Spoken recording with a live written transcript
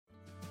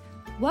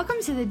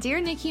Welcome to the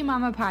Dear NICU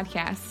Mama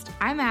podcast.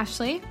 I'm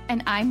Ashley.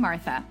 And I'm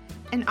Martha.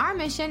 And our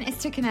mission is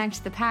to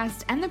connect the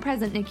past and the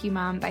present NICU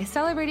mom by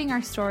celebrating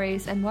our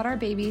stories and what our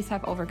babies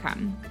have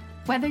overcome.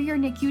 Whether your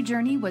NICU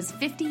journey was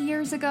 50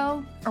 years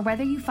ago or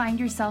whether you find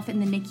yourself in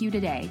the NICU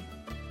today,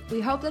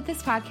 we hope that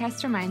this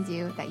podcast reminds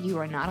you that you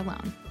are not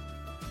alone.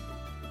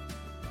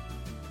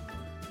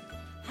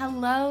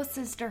 Hello,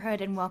 sisterhood,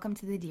 and welcome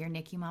to the Dear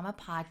NICU Mama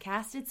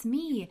podcast. It's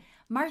me,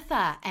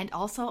 Martha, and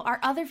also our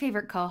other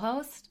favorite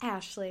co-host,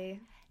 Ashley.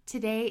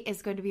 Today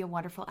is going to be a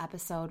wonderful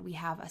episode. We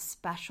have a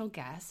special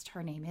guest.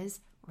 Her name is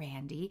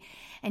Randy,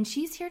 and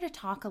she's here to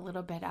talk a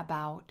little bit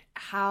about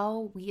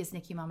how we as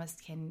NICU mamas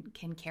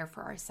can care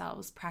for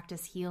ourselves,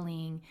 practice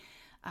healing,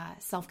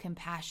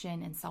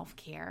 self-compassion, and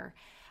self-care.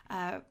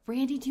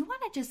 Randy, do you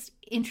want to just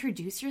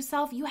introduce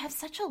yourself? You have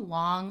such a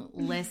long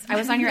list. I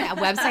was on your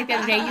website the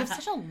other day. You have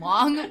such a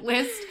long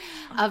list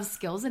of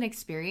skills and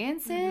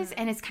experiences,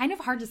 and it's kind of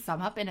hard to sum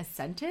up in a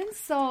sentence.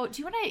 So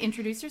do you want to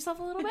introduce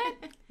yourself a little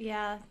bit?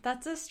 Yeah,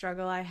 that's a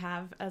struggle I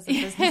have as a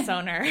business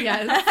owner.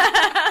 Yes.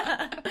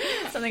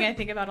 Something I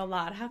think about a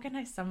lot. How can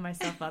I sum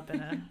myself up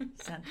in a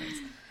sentence?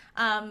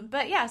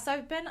 But yeah, so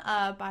I've been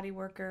a body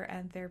worker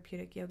and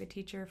therapeutic yoga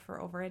teacher for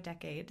over a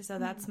decade. So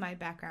that's my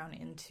background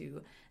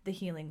into the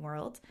healing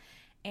world.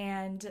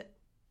 And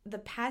the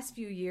past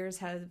few years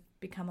have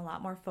become a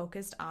lot more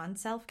focused on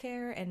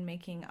self-care and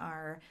making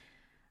our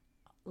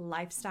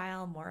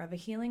lifestyle more of a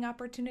healing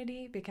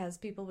opportunity, because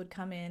people would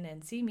come in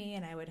and see me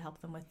and I would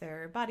help them with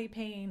their body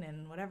pain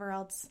and whatever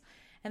else.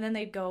 And then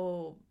they'd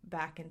go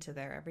back into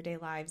their everyday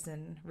lives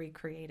and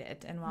recreate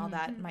it. And while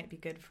that might be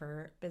good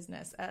for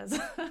business as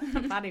a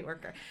body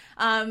worker,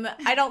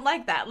 I don't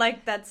like that.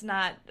 Like, that's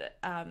not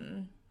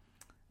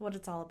what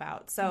it's all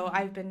about. So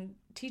I've been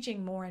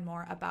teaching more and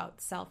more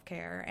about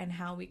self-care and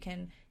how we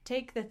can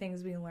take the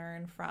things we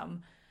learn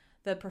from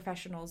the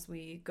professionals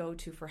we go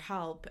to for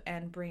help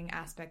and bring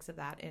aspects of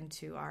that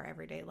into our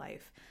everyday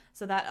life.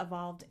 So that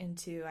evolved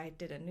into, I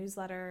did a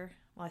newsletter.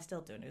 Well, I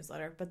still do a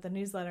newsletter, but the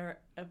newsletter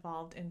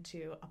evolved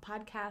into a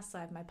podcast. So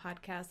I have my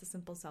podcast, The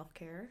Simple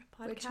Self-Care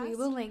Podcast. Which we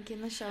will link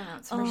in the show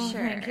notes for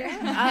sure. Thank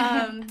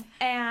you.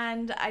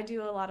 And I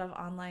do a lot of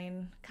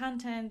online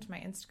content. My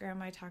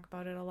Instagram, I talk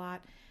about it a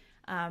lot.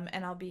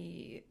 And I'll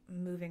be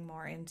moving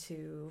more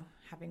into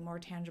having more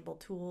tangible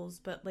tools.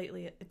 But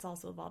lately, it's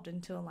also evolved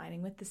into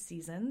aligning with the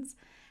seasons.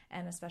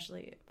 And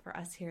especially for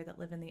us here that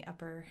live in the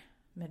upper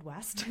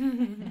Midwest,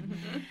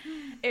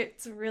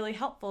 it's really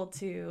helpful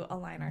to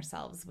align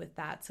ourselves with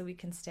that so we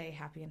can stay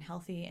happy and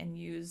healthy and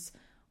use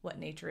what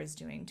nature is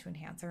doing to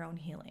enhance our own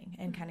healing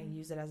and kind of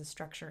use it as a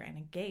structure and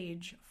a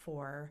gauge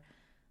for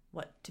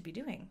what to be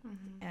doing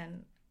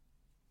and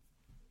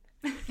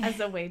as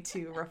a way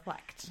to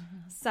reflect.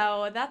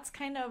 So that's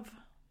kind of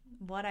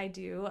what I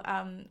do.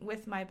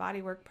 With my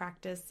bodywork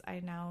practice, I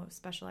now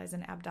specialize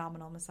in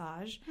abdominal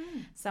massage.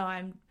 So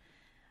I'm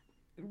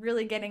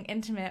really getting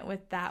intimate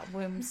with that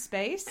womb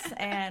space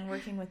and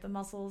working with the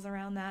muscles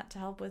around that to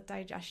help with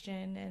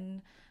digestion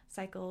and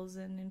cycles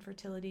and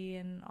infertility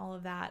and all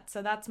of that.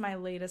 So that's my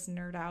latest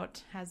nerd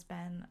out, has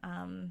been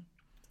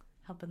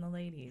helping the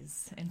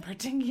ladies in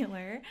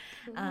particular,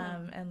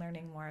 and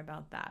learning more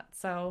about that.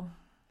 So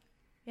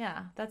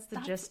yeah, that's the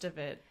gist of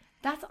it.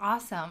 That's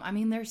awesome. I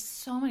mean, there's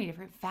so many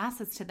different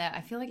facets to that.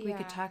 I feel like we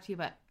could talk to you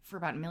for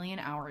about a million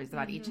hours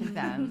about each of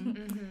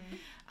them.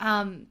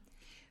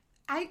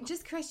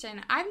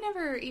 Christian, I've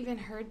never even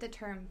heard the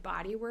term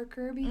body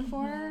worker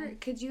before.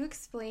 Could you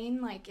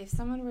explain, like, if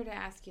someone were to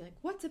ask you, like,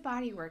 what's a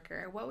body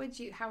worker?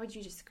 How would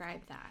you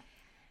describe that?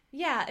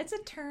 Yeah, it's a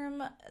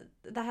term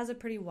that has a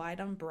pretty wide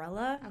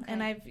umbrella,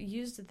 and I've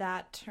used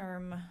that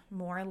term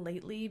more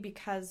lately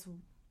because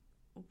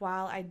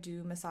while I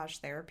do massage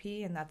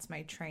therapy and that's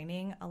my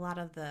training, a lot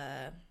of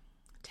the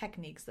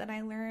techniques that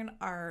I learn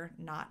are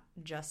not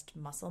just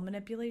muscle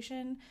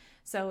manipulation.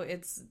 So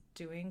it's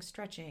doing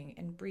stretching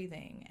and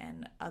breathing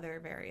and other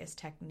various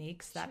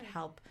techniques that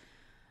help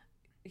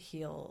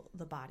heal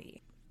the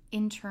body.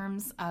 In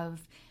terms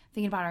of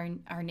thinking about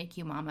our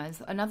NICU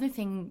mamas, another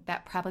thing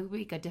that probably would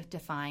be good to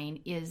define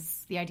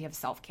is the idea of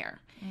self-care,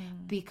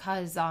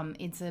 because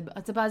it's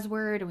a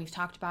buzzword and we've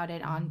talked about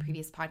it on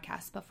previous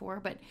podcasts before,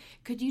 but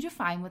could you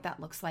define what that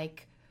looks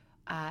like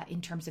in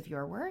terms of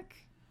your work?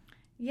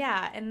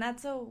 Yeah, and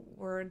that's a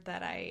word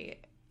that I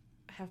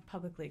have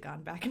publicly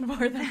gone back and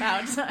forth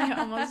about. I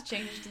almost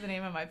changed the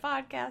name of my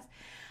podcast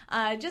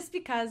just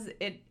because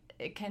it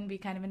can be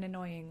kind of an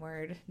annoying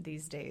word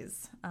these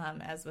days,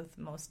 as with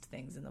most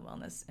things in the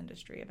wellness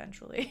industry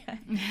eventually.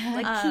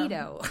 Like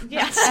keto.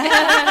 Yes.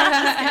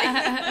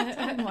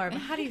 Tell me more about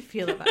how do you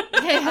feel about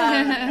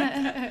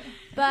it?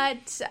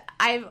 But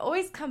I've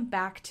always come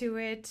back to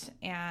it,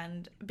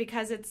 and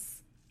because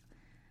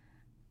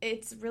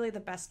it's really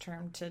the best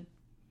term to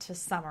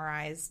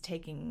summarize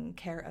taking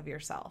care of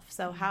yourself.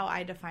 So how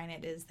I define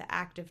it is the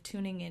act of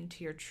tuning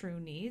into your true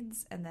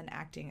needs and then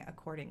acting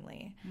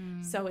accordingly.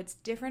 So it's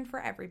different for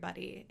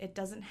everybody. It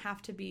doesn't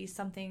have to be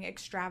something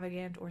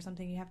extravagant or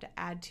something you have to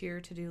add to your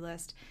to-do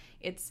list.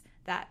 It's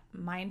that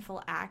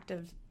mindful act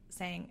of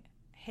saying,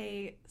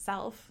 hey,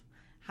 self,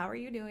 how are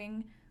you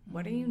doing?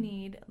 What do you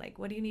need? Like,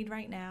 what do you need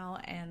right now?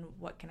 And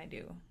what can I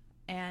do?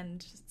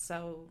 And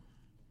so,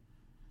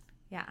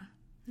 yeah.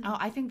 Oh,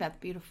 I think that's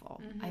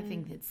beautiful. I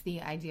think it's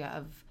the idea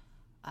of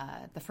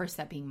the first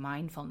step being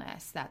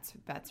mindfulness.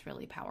 That's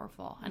really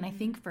powerful. And I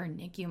think for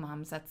NICU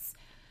moms, that's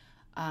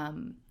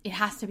it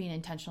has to be an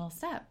intentional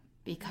step,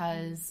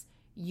 because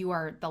you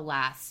are the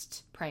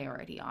last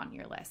priority on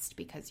your list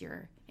because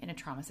you're in a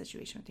trauma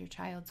situation with your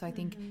child. So I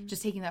think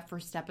just taking that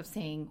first step of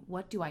saying,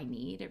 what do I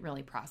need? It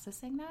really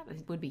processing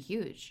that would be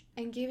huge.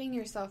 And giving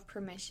yourself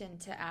permission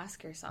to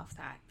ask yourself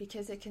that,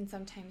 because it can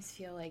sometimes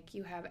feel like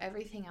you have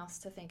everything else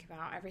to think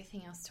about,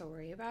 everything else to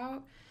worry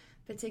about.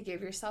 But to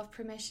give yourself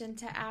permission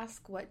to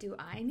ask, what do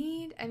I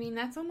need? I mean,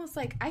 that's almost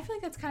like, I feel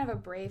like that's kind of a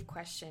brave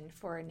question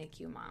for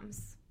NICU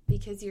moms,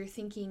 because you're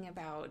thinking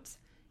about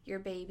your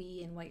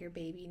baby and what your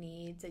baby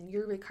needs, and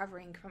you're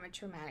recovering from a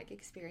traumatic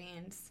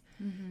experience.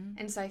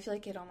 And so I feel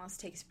like it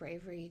almost takes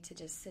bravery to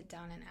just sit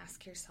down and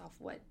ask yourself,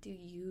 what do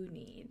you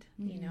need?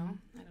 You know?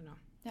 I don't know.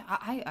 Yeah,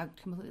 I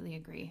completely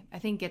agree. I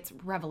think it's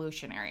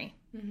revolutionary.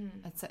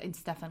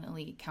 It's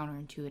definitely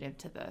counterintuitive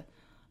to the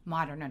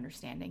modern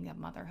understanding of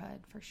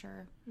motherhood, for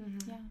sure.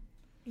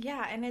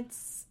 Yeah, and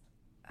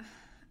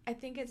I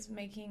think it's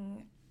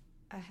making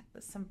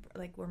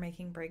we're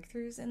making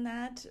breakthroughs in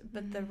that,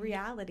 but the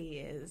reality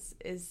is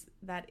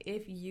that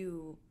if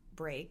you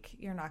break,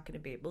 you're not going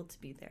to be able to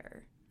be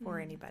there for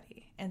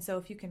anybody. And so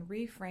if you can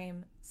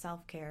reframe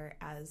self-care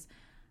as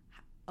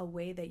a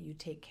way that you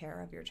take care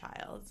of your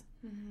child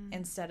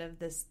instead of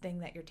this thing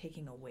that you're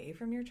taking away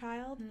from your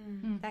child,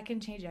 that can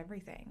change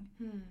everything,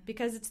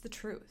 because it's the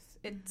truth.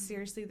 It's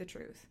seriously the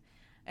truth.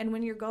 And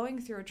when you're going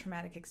through a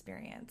traumatic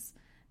experience,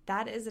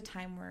 that is a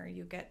time where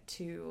you get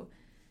to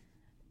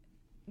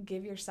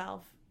give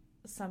yourself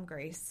some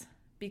grace,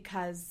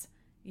 because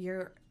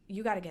you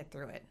got to get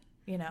through it,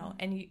 you know,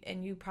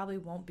 and you probably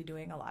won't be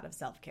doing a lot of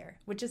self-care,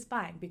 which is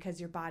fine, because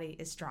your body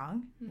is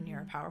strong and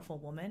you're a powerful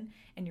woman,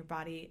 and your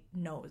body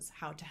knows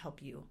how to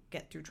help you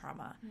get through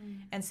trauma.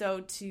 And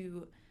so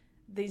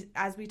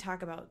as we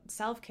talk about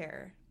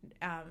self-care,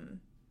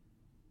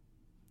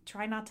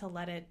 try not to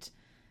let it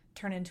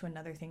turn into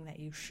another thing that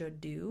you should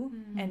do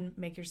and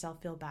make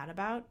yourself feel bad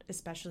about,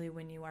 especially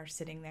when you are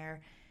sitting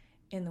there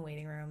in the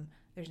waiting room.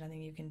 There's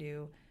nothing you can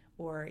do,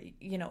 or,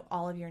 you know,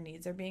 all of your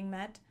needs are being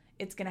met.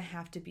 It's going to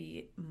have to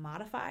be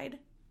modified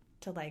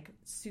to like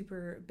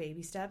super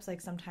baby steps.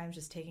 Like sometimes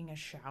just taking a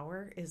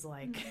shower is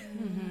like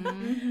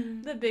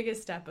the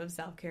biggest step of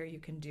self-care you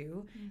can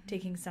do.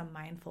 Taking some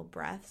mindful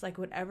breaths, like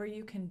whatever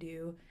you can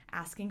do,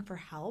 asking for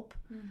help,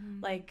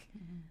 like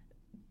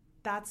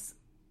that's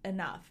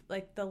enough.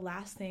 Like the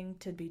last thing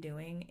to be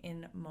doing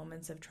in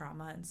moments of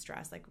trauma and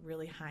stress, like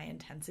really high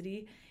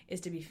intensity, is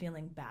to be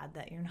feeling bad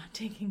that you're not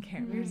taking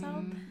care of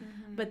yourself.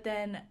 But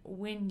then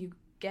when you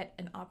get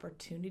an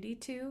opportunity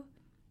to,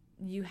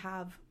 you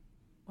have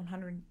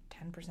 110%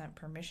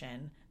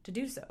 permission to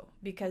do so,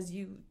 because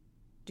you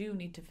do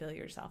need to fill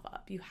yourself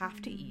up. You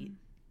have to eat,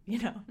 you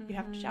know, you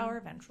have to shower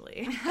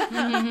eventually.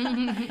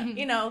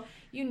 You know,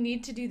 you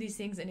need to do these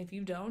things, and if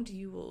you don't,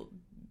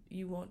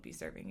 you won't be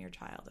serving your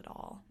child at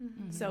all.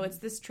 So it's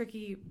this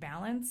tricky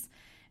balance,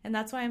 and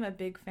that's why I'm a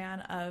big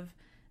fan of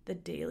the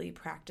daily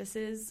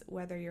practices,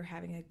 whether you're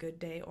having a good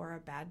day or a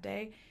bad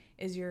day,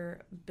 is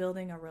you're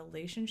building a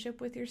relationship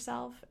with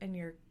yourself, and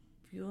you're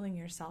fueling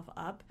yourself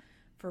up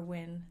for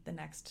when the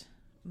next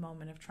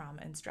moment of trauma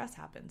and stress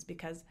happens,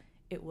 because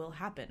it will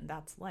happen.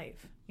 That's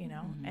life, you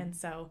know? And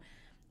so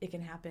it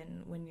can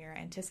happen when you're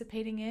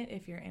anticipating it.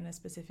 If you're in a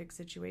specific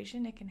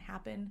situation, it can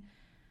happen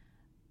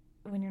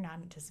when you're not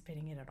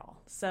anticipating it at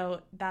all.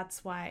 So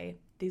that's why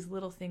these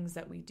little things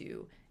that we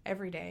do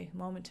every day,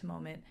 moment to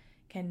moment,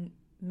 can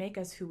make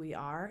us who we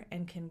are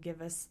and can give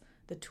us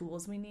the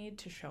tools we need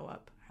to show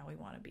up how we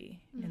want to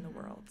be in the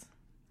world.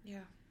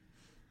 Yeah.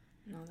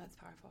 No, that's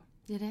powerful.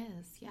 It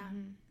is, yeah.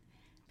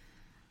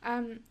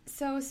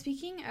 So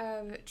speaking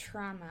of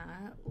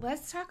trauma,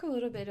 let's talk a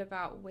little bit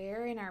about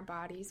where in our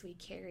bodies we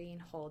carry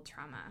and hold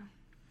trauma.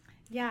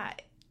 Yeah.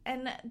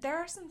 And there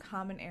are some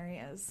common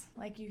areas,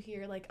 like you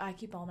hear, like, I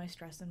keep all my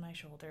stress in my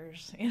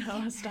shoulders, you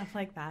know, stuff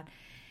like that.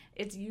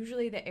 It's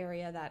usually the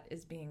area that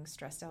is being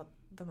stressed out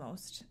the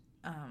most.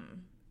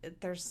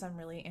 There's some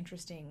really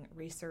interesting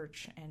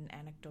research and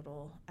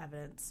anecdotal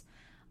evidence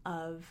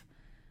of,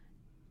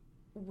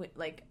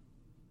 like,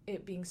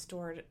 it being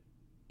stored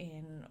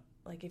in,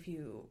 like, if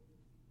you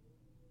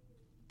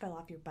fell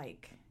off your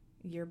bike,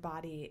 your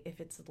body, if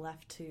it's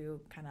left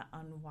to kind of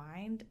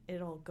unwind,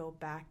 it'll go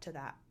back to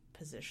that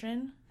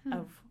position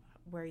of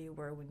where you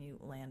were when you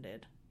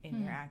landed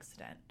in your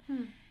accident.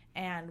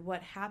 And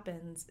what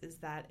happens is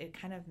that it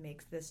kind of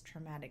makes this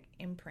traumatic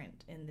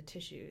imprint in the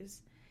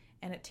tissues,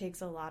 and it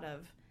takes a lot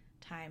of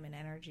time and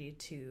energy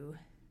to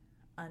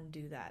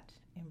undo that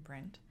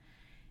imprint.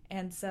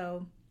 And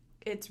so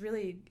it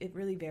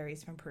really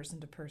varies from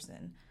person to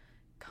person.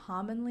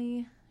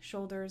 Commonly,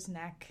 shoulders,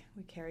 neck,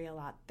 we carry a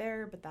lot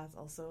there, but that's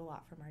also a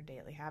lot from our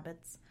daily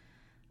habits.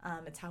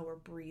 It's how we're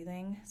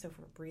breathing. So if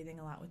we're breathing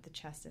a lot with the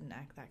chest and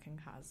neck, that can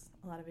cause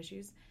a lot of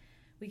issues.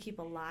 we keep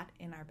a lot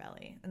in our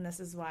belly. And this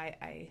is why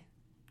I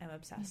am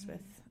obsessed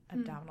with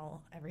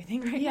abdominal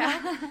everything right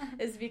now,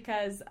 is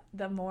because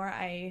the more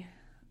I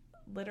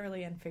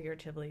literally and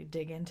figuratively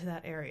dig into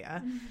that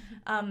area,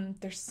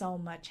 there's so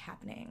much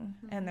happening,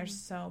 and there's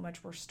so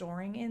much we're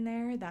storing in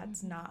there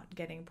that's not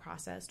getting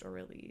processed or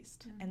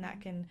released. And that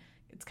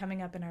it's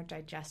coming up in our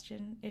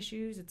digestion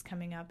issues, it's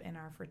coming up in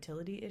our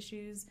fertility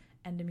issues,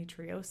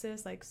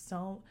 endometriosis, like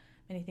so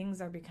many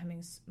things are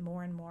becoming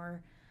more and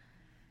more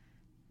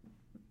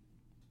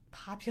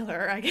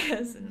popular, I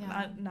guess,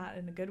 not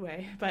in a good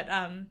way, but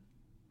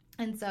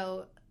and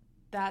so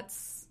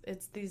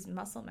it's these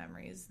muscle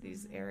memories,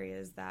 these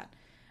areas that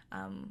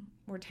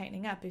we're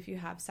tightening up. If you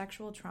have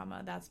sexual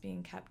trauma, that's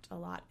being kept a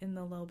lot in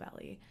the low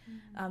belly.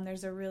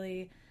 There's a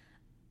really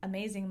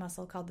amazing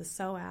muscle called the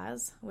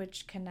psoas,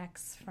 which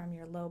connects from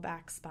your low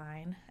back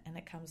spine, and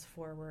it comes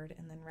forward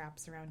and then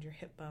wraps around your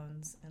hip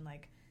bones and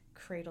like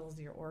cradles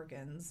your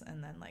organs,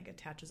 and then like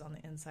attaches on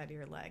the inside of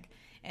your leg.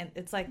 And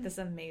it's like this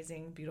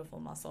amazing, beautiful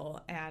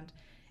muscle, and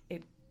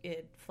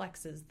it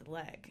flexes the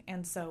leg.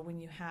 And so when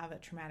you have a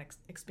traumatic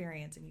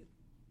experience and you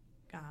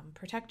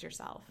protect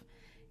yourself,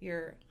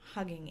 you're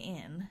hugging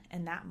in,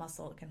 and that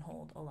muscle can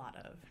hold a lot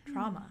of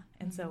trauma.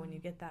 And so when you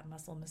get that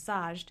muscle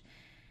massaged,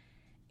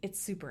 it's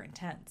super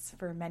intense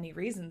for many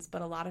reasons,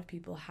 but a lot of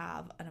people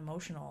have an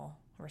emotional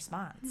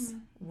response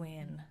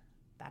when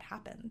that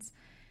happens.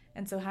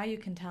 And so how you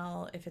can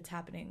tell if it's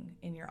happening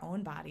in your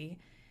own body,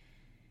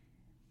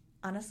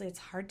 honestly, it's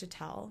hard to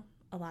tell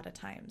a lot of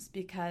times,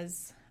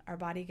 because our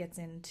body gets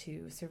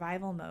into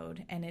survival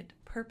mode and it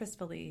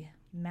purposefully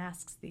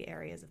masks the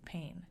areas of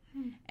pain.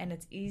 And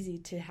it's easy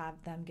to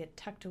have them get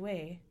tucked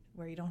away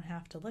where you don't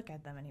have to look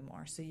at them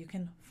anymore, so you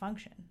can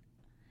function.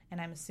 And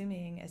I'm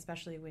assuming,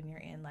 especially when you're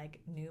in like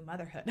new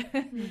motherhood,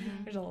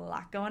 there's a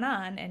lot going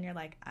on and you're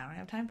like, I don't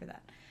have time for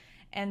that.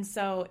 And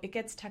so it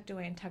gets tucked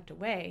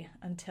away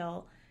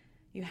until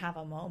you have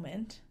a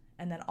moment,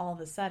 and then all of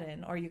a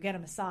sudden, or you get a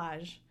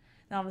massage,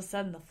 and all of a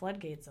sudden the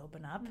floodgates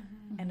open up,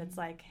 and it's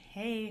like,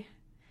 hey,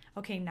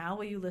 okay, now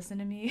will you listen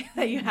to me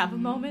that you have a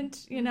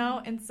moment, you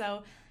know? And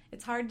so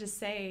it's hard to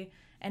say,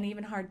 and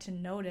even hard to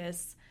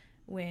notice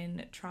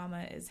when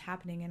trauma is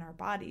happening in our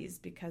bodies,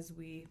 because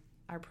we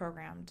are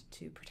programmed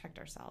to protect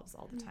ourselves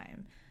all the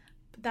time.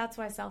 But that's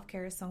why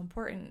self-care is so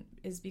important,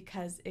 is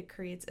because it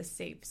creates a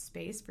safe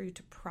space for you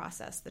to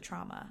process the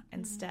trauma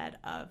instead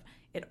of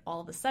it all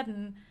of a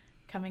sudden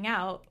coming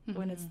out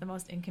when it's the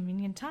most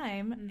inconvenient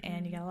time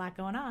and you got a lot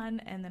going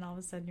on, and then all of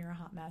a sudden you're a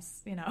hot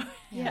mess, you know.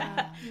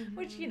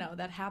 Which, you know,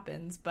 that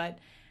happens. But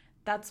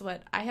that's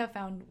what I have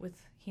found with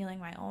healing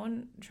my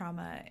own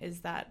trauma, is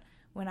that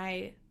when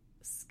I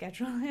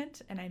schedule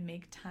it and I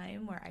make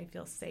time where I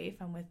feel safe,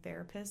 I'm with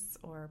therapists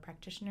or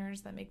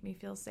practitioners that make me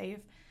feel safe,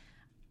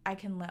 I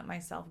can let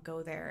myself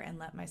go there and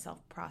let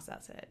myself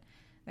process it.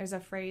 There's a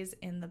phrase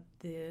in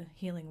the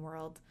healing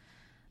world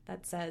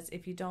that says,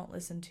 if you don't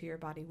listen to your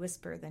body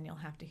whisper, then you'll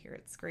have to hear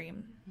it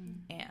scream.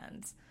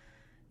 And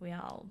we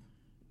all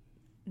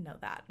know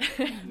that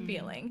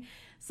feeling.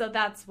 So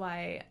that's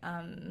why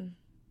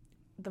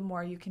the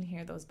more you can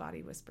hear those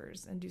body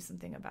whispers and do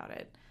something about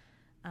it,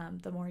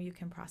 the more you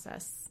can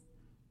process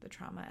the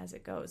trauma as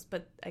it goes.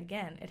 But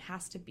again, it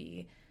has to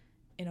be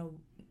in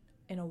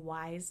a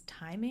wise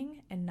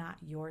timing and not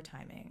your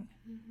timing.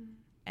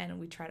 And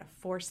we try to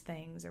force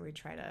things, or we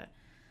try to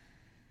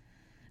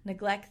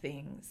neglect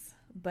things,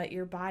 but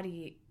your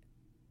body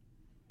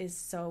is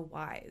so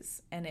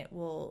wise, and it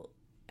will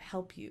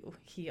help you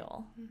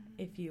heal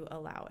if you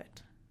allow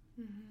it.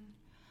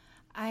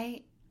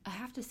 I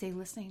have to say,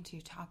 listening to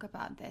you talk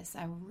about this,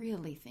 I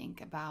really think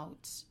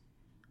about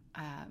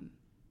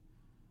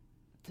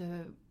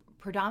the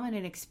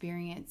predominant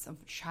experience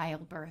of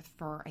childbirth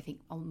for, I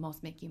think,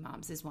 most NICU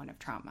moms is one of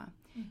trauma,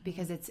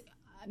 because it's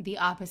the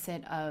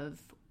opposite of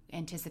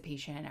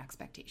anticipation and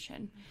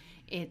expectation.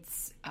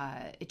 It's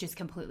it just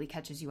completely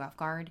catches you off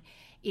guard.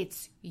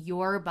 It's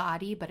your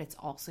body, but it's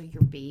also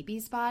your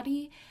baby's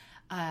body.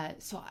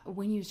 So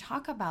when you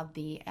talk about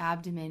the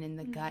abdomen and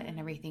the gut and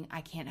everything,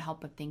 I can't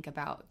help but think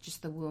about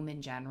just the womb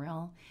in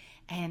general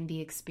and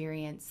the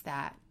experience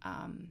that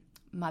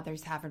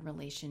mothers have in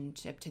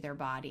relationship to their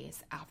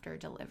bodies after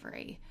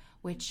delivery,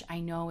 which I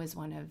know is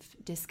one of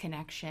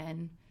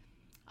disconnection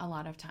a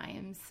lot of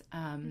times.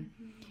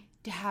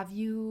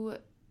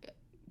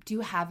 Do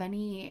you have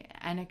any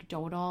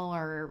anecdotal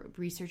or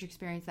research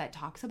experience that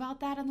talks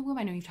about that in the womb?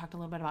 I know you've talked a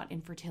little bit about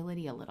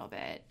infertility a little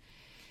bit.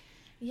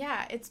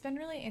 Yeah, it's been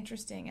really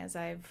interesting as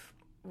I've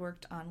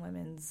worked on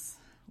women's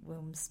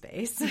womb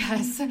space.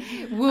 Yes.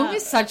 Womb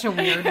is such a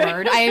weird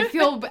word.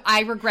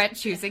 I regret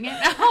choosing it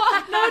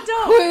now. No,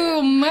 don't.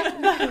 Womb.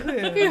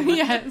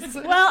 Yes.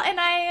 Well, and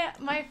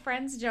my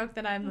friends joke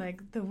that I'm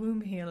like the womb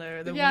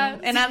healer, womb.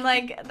 And I'm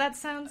like, that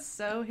sounds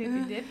so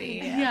hippy-dippy.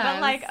 Yes.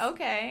 But like,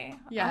 okay,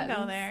 I'll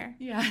go there.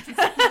 Yes.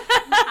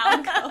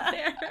 I'll go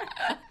there.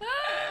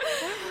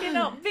 You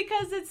know,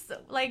 because it's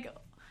like,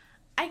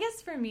 I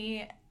guess for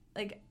me,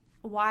 like,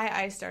 why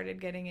I started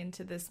getting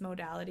into this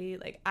modality,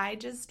 like I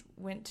just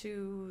went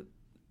to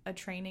a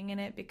training in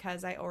it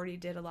because I already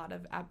did a lot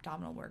of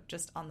abdominal work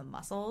just on the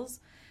muscles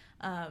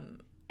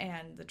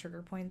and the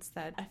trigger points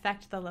that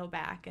affect the low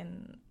back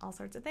and all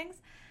sorts of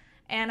things.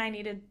 And I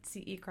needed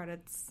CE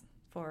credits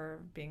for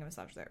being a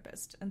massage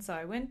therapist. And so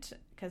I went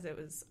because it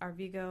was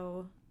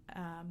Arvigo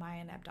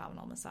Mayan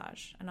abdominal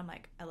massage. And I'm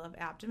like, I love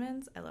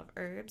abdomens. I love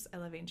herbs. I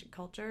love ancient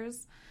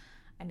cultures.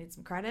 I need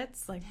some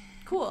credits. Like,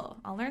 cool.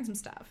 I'll learn some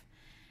stuff.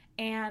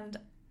 And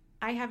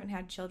I haven't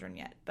had children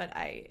yet, but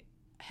I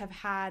have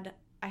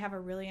a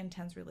really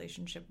intense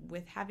relationship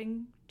with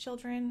having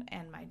children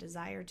and my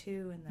desire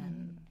to, and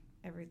then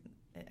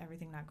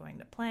everything not going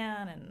to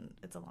plan, and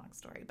it's a long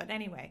story. But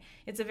anyway,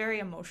 it's a very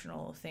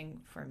emotional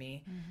thing for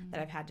me that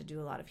I've had to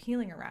do a lot of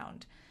healing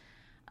around.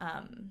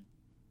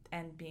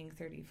 And being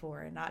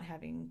 34 and not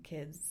having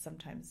kids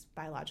sometimes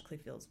biologically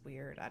feels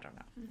weird. I don't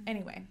know.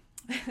 Anyway.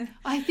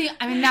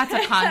 I mean, that's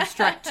a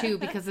construct, too,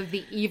 because of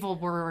the evil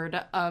word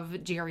of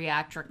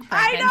geriatric pregnancy.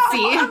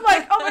 I know! I'm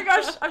like, oh my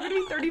gosh, I'm going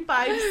to be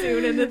 35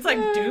 soon, and it's like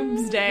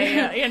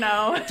doomsday, you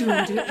know?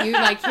 You,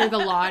 like, hear the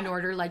Law and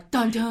Order, like,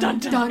 dun, dun, dun,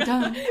 dun,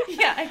 dun.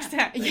 Yeah,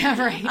 exactly. Yeah,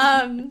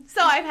 right.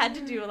 So I've had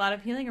to do a lot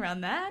of healing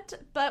around that,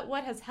 but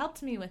what has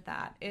helped me with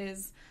that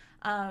is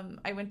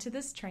I went to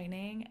this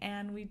training,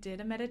 and we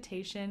did a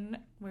meditation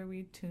where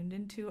we tuned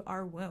into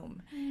our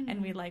womb,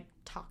 and we, like,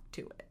 talked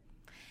to it.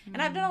 And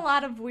I've done a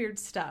lot of weird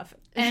stuff,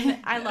 and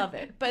I love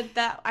it. But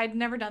I'd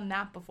never done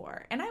that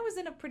before. And I was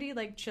in a pretty,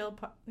 like, chill,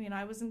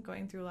 I wasn't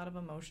going through a lot of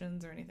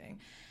emotions or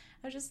anything.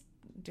 I was just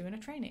doing a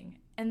training.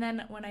 And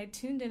then when I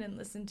tuned in and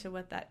listened to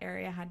what that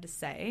area had to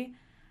say,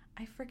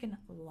 I freaking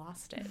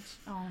lost it.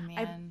 Oh, man.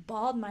 I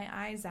bawled my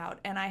eyes out,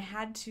 and I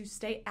had to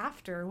stay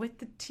after with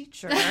the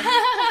teacher,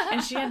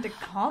 and she had to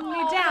calm me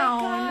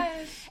down. My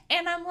gosh.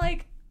 And I'm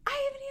like,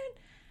 I haven't even,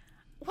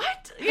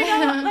 what? You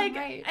know, like,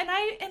 right. and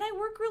I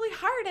work really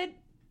hard at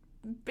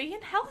being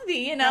healthy,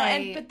 you know,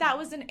 right. but that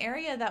was an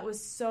area that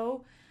was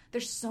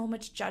there's so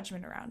much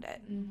judgment around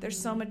it.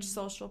 There's so much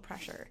social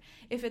pressure.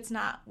 If it's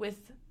not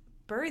with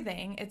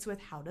birthing, it's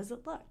with how does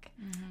it look?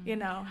 You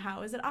know,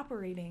 how is it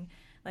operating?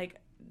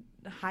 Like,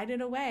 hide it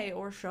away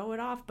or show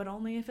it off, but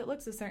only if it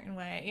looks a certain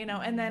way, you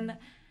know, and then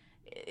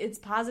it's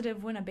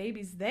positive when a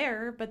baby's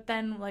there, but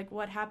then, like,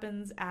 what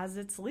happens as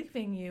it's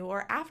leaving you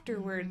or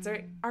afterwards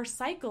or our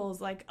cycles,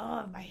 like,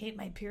 oh, I hate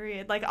my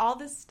period, like, all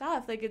this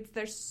stuff, like,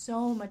 there's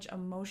so much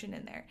emotion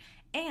in there.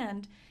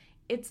 And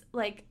it's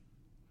like,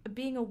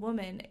 being a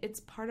woman, it's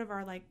part of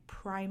our, like,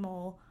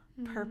 primal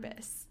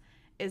purpose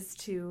is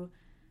to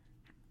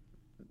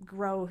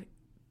grow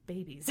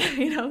babies,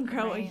 you know,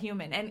 grow a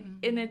human. And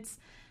it's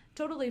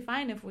totally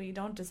fine if we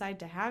don't decide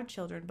to have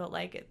children, but,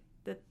 like,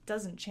 that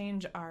doesn't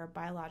change our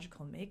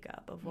biological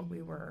makeup of what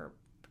we were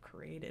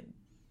created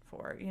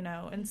for, you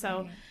know? And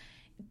so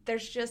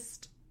there's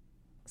just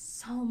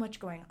so much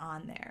going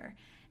on there.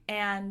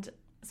 And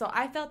so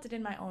I felt it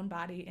in my own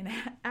body. And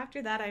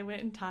after that, I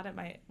went and taught at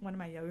one of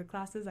my yoga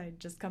classes. I had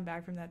just come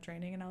back from that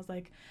training, and I was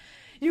like,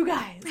 you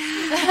guys,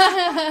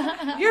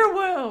 your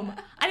womb.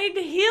 I need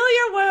to heal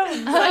your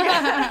womb.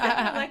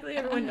 Like, luckily,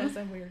 everyone knows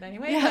I'm weird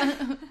anyway.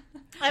 Yeah.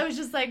 I was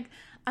just like,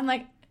 I'm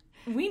like,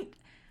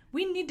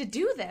 we need to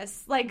do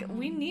this. Like,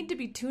 we need to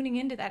be tuning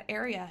into that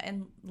area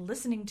and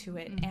listening to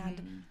it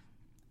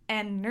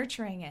and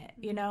nurturing it,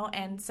 you know?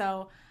 And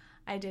so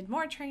I did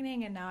more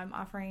training, and now I'm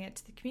offering it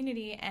to the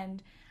community,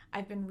 and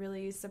I've been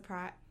really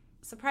surprised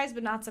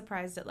but not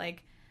surprised at,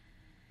 like,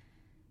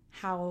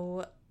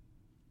 how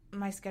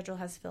my schedule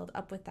has filled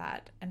up with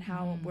that, and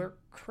how we're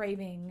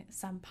craving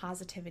some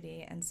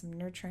positivity and some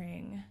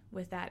nurturing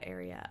with that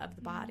area of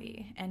the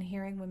body. And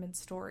hearing women's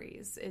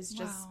stories is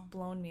just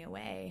blown me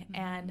away.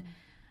 And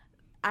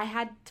I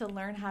had to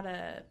learn how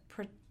to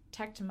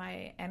protect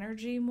my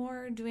energy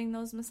more doing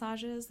those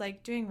massages.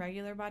 Like, doing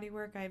regular body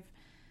work, I've,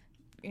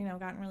 you know,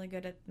 gotten really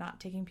good at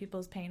not taking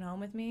people's pain home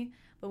with me.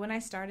 But when I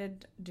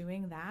started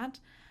doing that,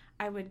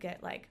 I would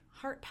get, like,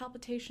 heart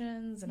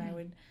palpitations, and I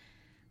would,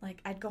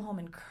 like, I'd go home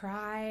and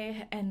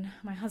cry. And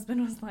my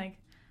husband was like,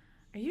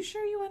 are you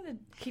sure you want to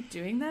keep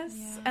doing this?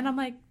 Yeah. And I'm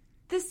like,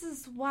 this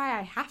is why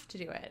I have to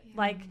do it. Yeah.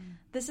 Like,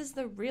 this is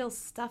the real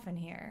stuff in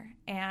here,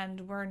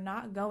 and we're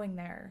not going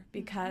there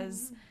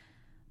because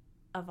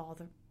of all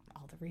the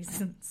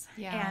reasons.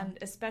 Yeah. And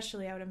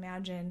especially, I would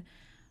imagine,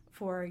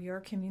 for your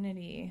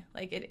community,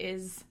 like,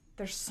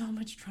 there's so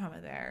much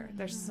trauma there.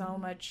 There's so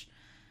much,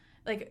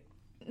 like,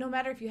 no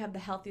matter if you have the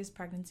healthiest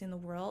pregnancy in the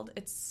world,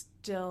 it's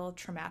still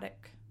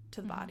traumatic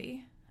to the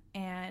body,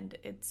 and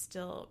it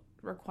still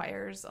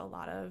requires a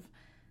lot of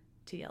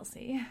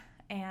TLC.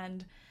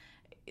 And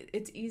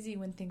it's easy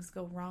when things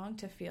go wrong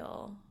to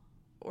feel,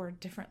 or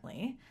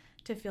differently,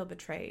 to feel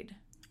betrayed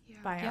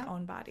by our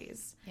own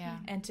bodies. Yeah.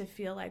 And to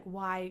feel like,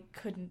 why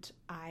couldn't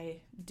I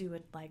do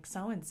it like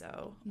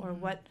so-and-so? Or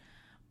what,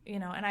 you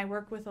know, and I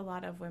work with a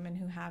lot of women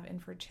who have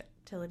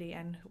infertility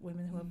and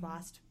women who have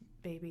lost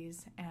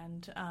babies.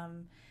 And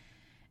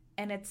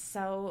it's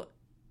so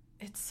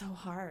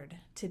hard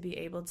to be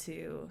able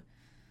to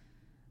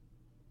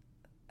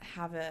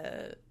have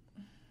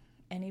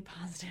any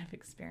positive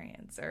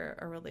experience or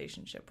a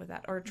relationship with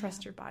that, or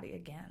trust your body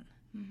again,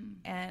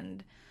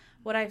 And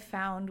what I've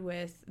found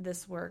with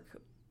this work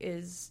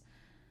is,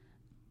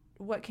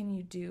 what can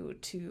you do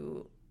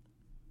to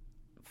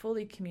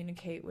fully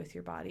communicate with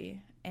your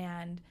body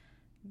and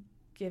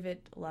give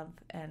it love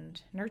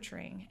and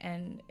nurturing?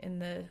 And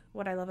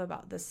what I love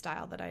about this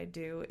style that I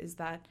do is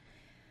that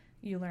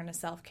you learn a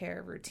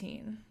self-care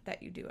routine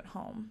that you do at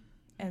home.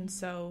 And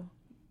so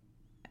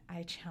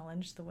I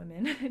challenge the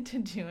women to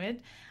do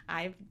it.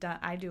 I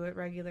do it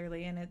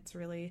regularly, and it's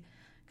really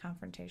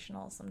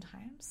confrontational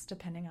sometimes,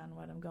 depending on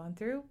what I'm going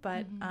through.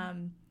 But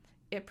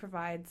it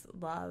provides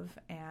love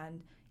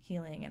and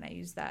healing, and I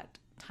use that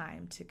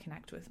time to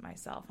connect with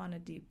myself on a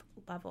deep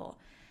level.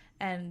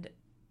 And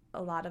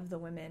a lot of the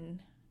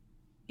women,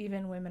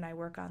 even women I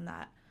work on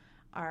that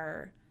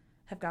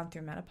have gone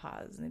through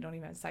menopause and they don't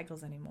even have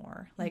cycles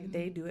anymore. Like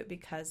they do it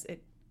because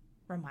it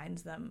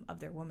reminds them of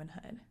their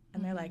womanhood.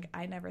 And they're like,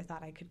 I never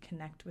thought I could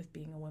connect with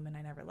being a woman.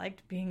 I never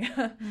liked being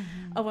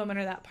a woman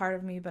or that part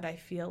of me, but I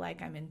feel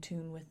like I'm in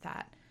tune with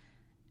that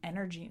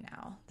energy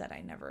now that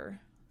I never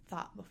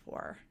thought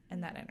before.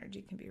 And that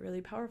energy can be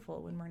really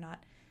powerful when we're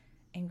not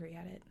angry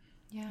at it.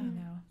 Yeah.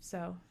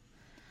 So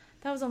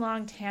that was a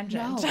long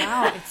tangent. No,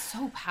 wow. It's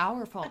so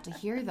powerful to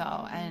hear,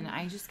 though. And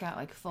I just got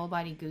like full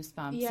body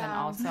goosebumps. Yeah. And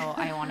also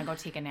I want to go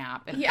take a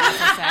nap. I'm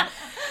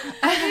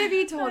going to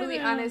be totally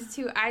honest,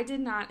 too. I did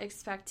not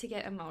expect to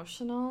get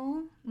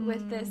emotional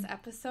with this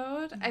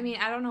episode. I mean,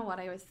 I don't know what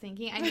I was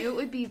thinking. I knew it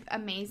would be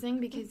amazing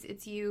because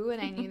it's you,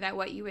 and I knew that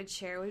what you would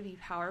share would be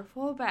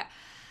powerful. But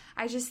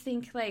I just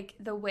think, like,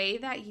 the way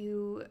that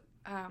you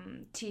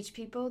teach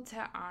people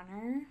to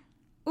honor...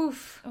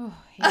 Oof. Oh,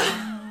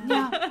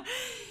 yeah.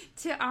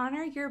 To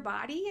honor your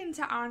body and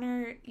to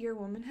honor your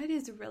womanhood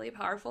is really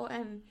powerful.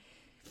 And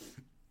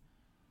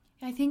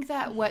I think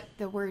that what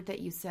the word that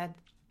you said,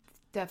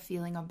 the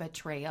feeling of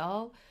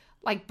betrayal,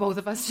 like both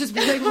of us just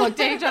really looked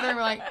at each other and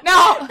we're like,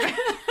 no.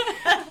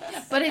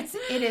 But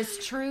it is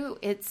true.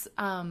 It's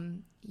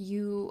when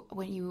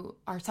you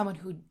are someone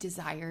who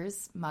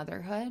desires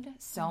motherhood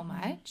so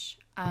much,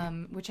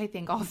 which I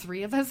think all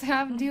three of us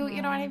do,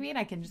 you know what I mean?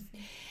 I can just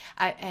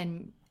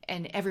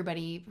and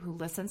everybody who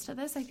listens to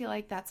this, I feel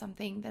like that's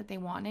something that they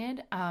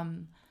wanted.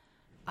 And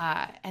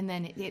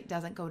then it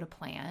doesn't go to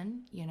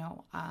plan, you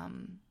know.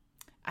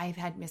 I've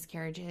had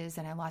miscarriages,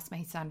 and I lost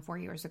my son 4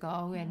 years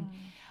ago, and,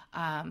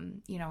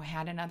 you know,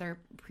 had another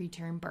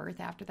preterm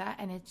birth after that.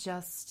 And it's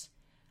just,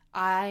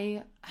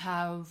 I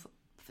have,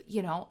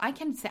 you know, I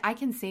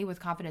can say with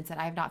confidence that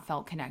I have not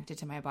felt connected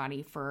to my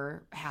body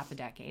for half a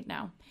decade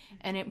now.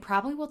 And it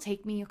probably will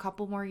take me a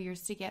couple more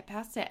years to get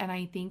past it. And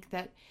I think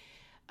that,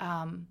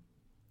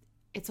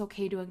 it's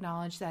okay to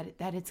acknowledge that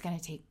it's going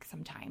to take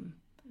some time.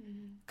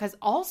 Because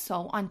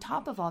also, on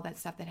top of all that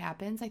stuff that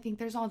happens, I think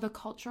there's all the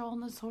cultural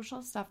and the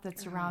social stuff that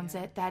surrounds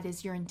it that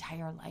is your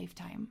entire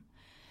lifetime.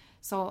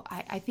 So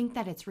I think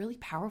that it's really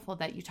powerful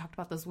that you talked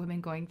about those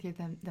women going through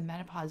the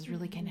menopause,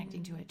 really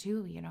connecting to it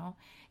too, you know.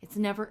 It's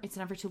never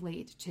too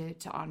late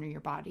to honor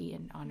your body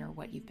and honor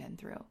what you've been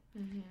through.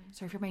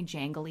 Sorry for my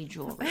jangly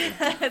jewelry.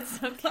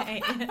 It's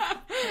okay.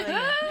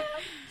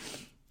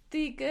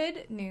 The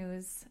good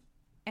news,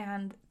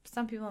 and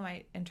some people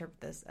might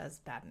interpret this as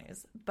bad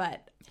news,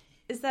 but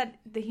is that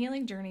the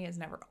healing journey is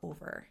never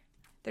over.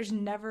 There's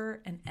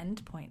never an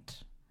end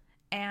point.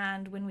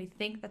 And when we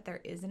think that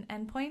there is an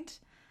end point,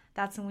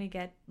 that's when we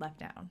get let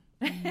down,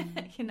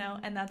 you know,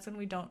 and that's when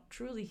we don't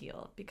truly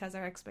heal because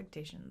our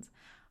expectations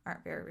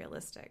aren't very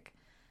realistic.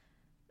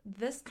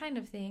 This kind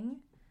of thing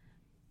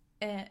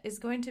is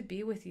going to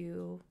be with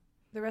you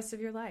the rest of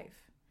your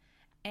life.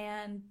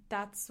 And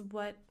that's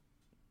what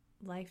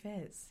life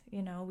is.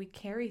 You know, we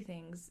carry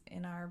things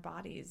in our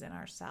bodies, in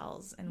our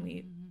cells, and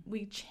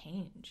we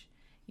change.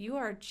 You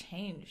are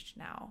changed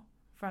now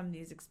from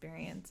these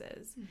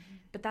experiences,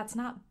 but that's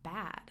not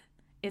bad.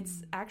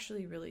 It's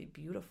actually really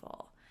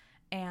beautiful.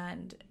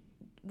 And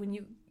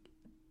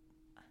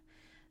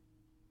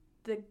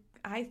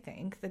I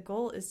think the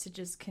goal is to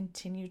just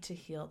continue to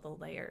heal the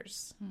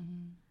layers,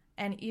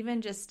 and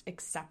even just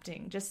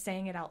accepting, just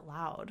saying it out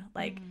loud,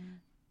 like,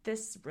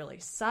 this really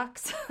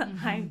sucks.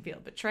 I feel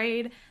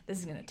betrayed. This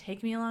is going to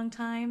take me a long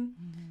time.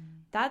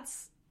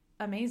 That's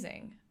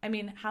amazing. I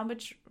mean, how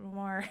much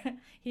more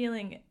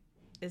healing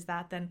is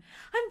that than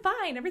I'm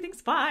fine, everything's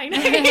fine? You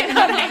know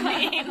what I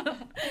mean?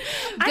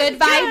 Good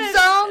vibes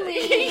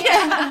only.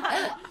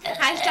 Yeah.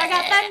 Hashtag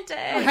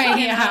authentic. Right,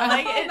 yeah.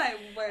 Like, oh my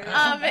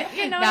word.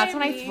 You know that's what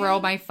when I mean? I throw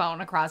my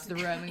phone across the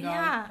room and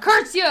go,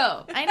 curse you!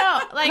 I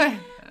know. Like,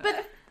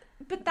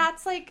 but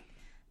that's like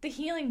the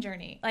healing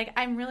journey. Like,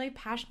 I'm really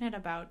passionate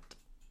about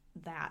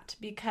that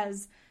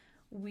because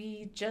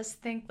we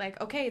just think like,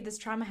 okay, this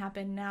trauma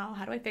happened. Now,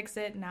 how do I fix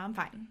it? Now I'm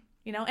fine.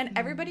 You know, and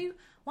everybody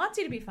wants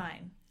you to be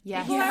fine.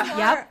 Yes.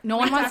 Yep. No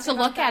one wants to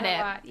look at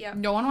it. Yep.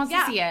 No one wants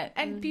to see it.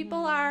 And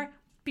people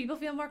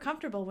feel more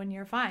comfortable when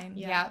you're fine.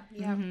 Yep.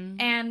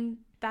 And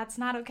that's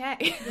not okay.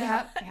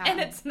 Yep. And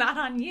it's not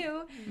on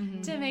you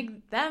to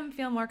make them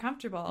feel more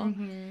comfortable.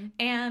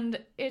 And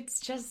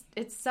it's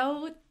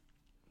so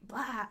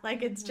blah.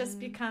 Like, it's just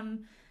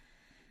become,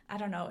 I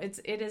don't know,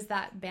 it is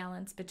that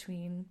balance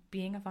between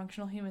being a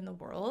functional human in the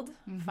world,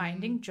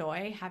 finding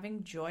joy,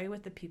 having joy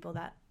with the people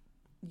that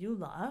you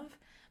love,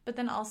 but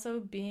then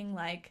also being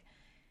like,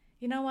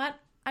 you know what,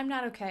 I'm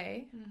not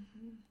okay.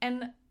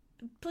 And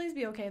please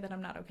be okay that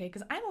I'm not okay,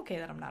 because I'm okay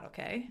that I'm not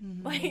okay.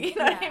 Like, you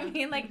know what I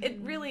mean? Like, it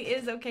really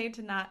is okay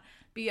to not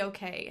be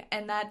okay.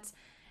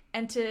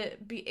 And to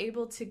be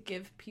able to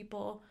give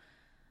people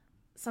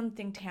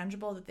something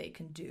tangible that they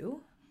can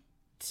do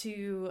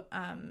to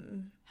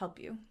help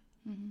you.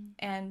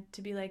 And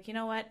to be like, you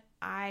know what,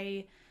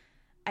 I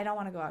don't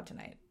want to go out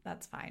tonight.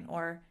 That's fine.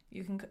 Or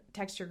you can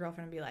text your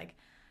girlfriend and be like,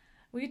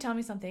 will you tell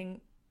me something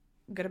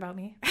good about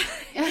me?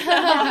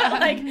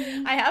 Like,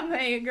 I have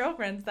my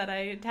girlfriends that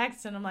I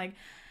text and I'm like,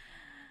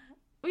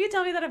 will you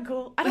tell me that I'm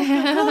cool? I don't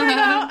feel cool right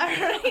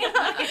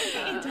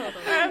now.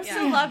 Totally. Or I'm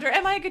still loved, or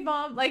am I a good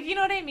mom? Like, you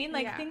know what I mean?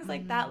 Like, things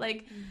like that.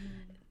 Like,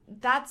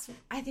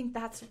 I think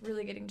that's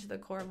really getting to the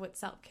core of what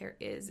self-care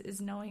is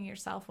knowing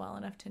yourself well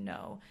enough to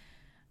know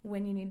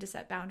when you need to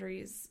set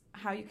boundaries,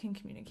 how you can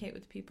communicate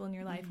with people in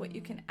your life, what you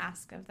can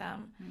ask of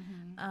them,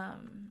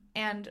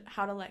 and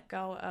how to let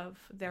go of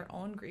their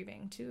own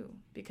grieving too,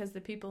 because the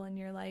people in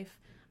your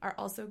life are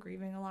also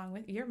grieving along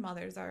with your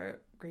mothers are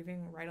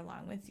grieving right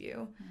along with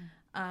you,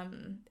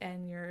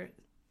 and your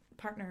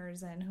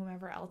partners and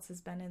whomever else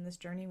has been in this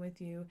journey with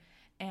you,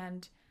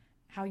 and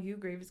how you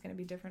grieve is going to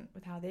be different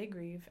with how they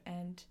grieve,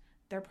 and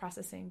they're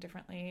processing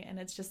differently, and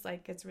it's just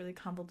like, it's really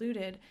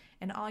convoluted,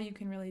 and all you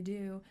can really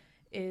do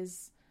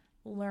is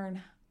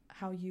learn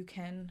how you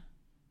can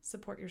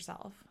support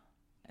yourself,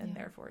 and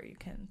therefore you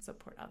can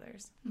support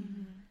others.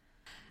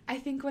 I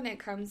think when it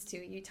comes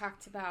to, you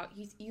talked about,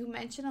 you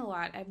mention a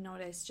lot, I've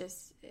noticed,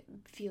 just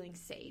feeling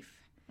safe,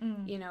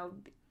 you know,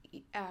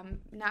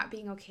 not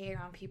being okay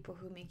around people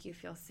who make you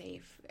feel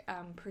safe,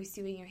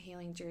 pursuing your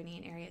healing journey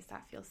in areas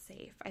that feel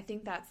safe. I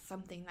think that's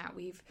something that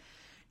we've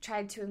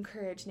tried to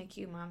encourage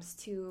NICU moms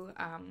too,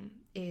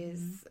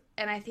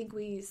 and I think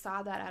we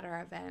saw that at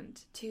our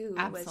event too.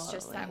 Absolutely. Was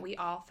just that we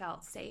all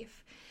felt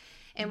safe.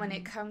 And when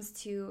it comes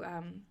to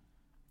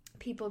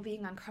people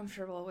being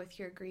uncomfortable with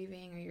your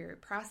grieving or your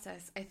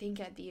process, I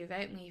think at the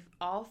event we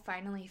all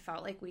finally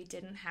felt like we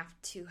didn't have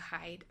to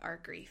hide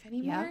our grief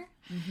anymore,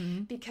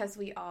 because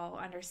we all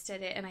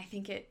understood it. And I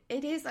think it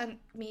is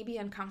maybe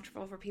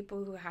uncomfortable for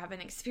people who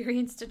haven't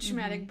experienced a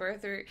traumatic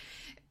birth or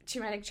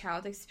traumatic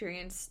child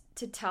experience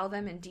to tell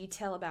them in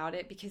detail about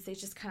it, because they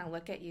just kind of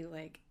look at you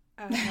like,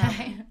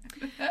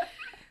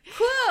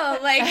 cool,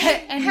 like,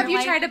 have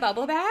you tried a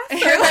bubble bath? Or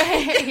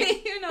like,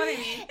 you know what I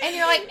mean? And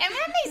you're like, and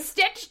then they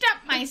stitched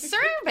up my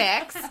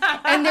cervix.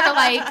 And they're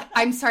like,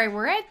 I'm sorry,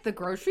 we're at the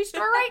grocery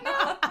store right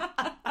now?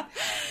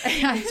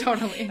 Yeah,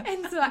 totally.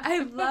 And so I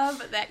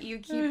love that you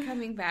keep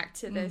coming back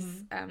to this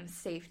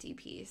safety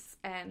piece.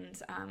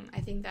 And I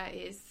think that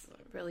is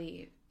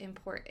really an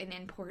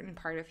important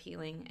part of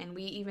healing. And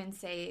we even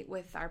say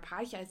with our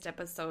podcast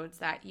episodes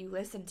that you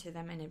listen to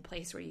them in a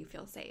place where you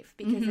feel safe,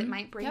 because it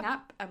might bring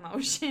up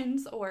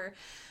emotions or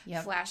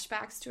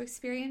flashbacks to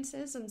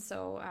experiences. And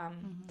so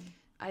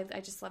I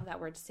just love that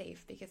word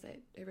safe, because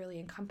it really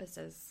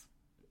encompasses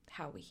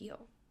how we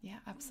heal. Yeah,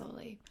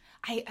 absolutely.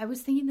 I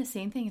was thinking the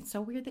same thing. It's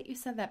so weird that you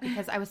said that,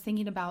 because I was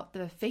thinking about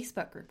the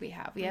Facebook group we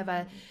have. We have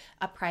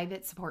a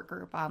private support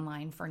group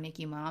online for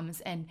NICU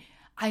moms, and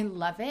I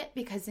love it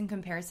because in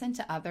comparison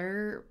to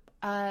other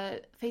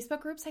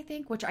Facebook groups, I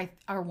think, which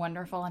are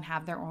wonderful and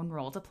have their own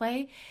role to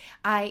play,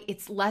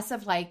 it's less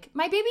of like,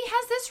 my baby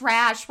has this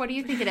rash, what do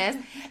you think it is?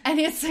 And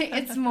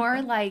it's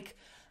more like,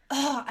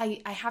 oh,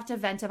 I have to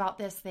vent about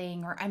this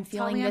thing, or I'm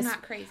feeling this. I'm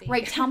not crazy.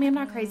 Right, tell me I'm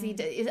not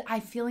crazy.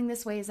 I'm feeling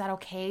this way. Is that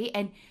okay?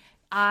 And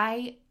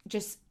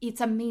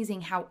it's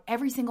amazing how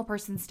every single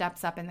person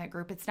steps up in that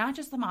group. It's not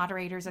just the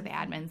moderators or the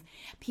admins.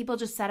 People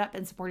just set up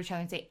and support each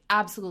other and say,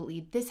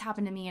 absolutely, this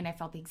happened to me and I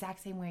felt the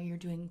exact same way. You're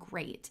doing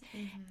great.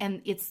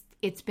 And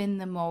it's been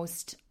the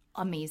most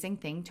amazing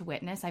thing to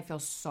witness. I feel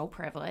so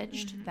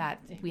privileged that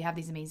we have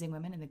these amazing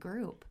women in the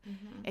group.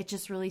 It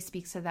just really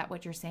speaks to that,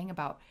 what you're saying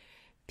about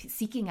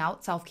seeking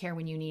out self-care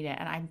when you need it,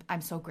 and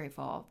I'm so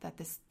grateful that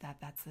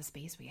that's the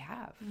space we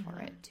have for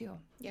it too.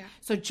 Yeah.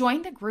 So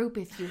join the group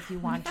if you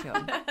want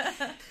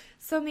to.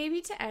 So maybe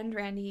to end,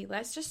 Randy,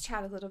 let's just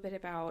chat a little bit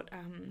about,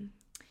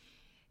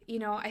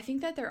 I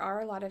think that there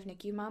are a lot of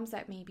NICU moms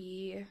that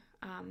maybe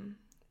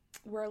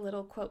were a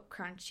little, quote,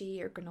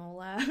 crunchy or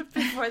granola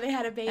before they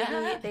had a baby.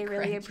 They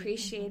really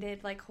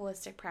appreciated like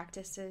holistic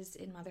practices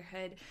in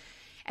motherhood.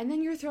 And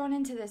then you're thrown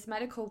into this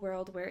medical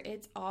world where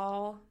it's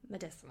all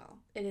medicinal.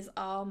 It is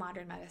all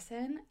modern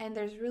medicine. And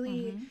there's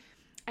really,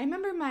 I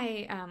remember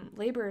my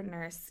labor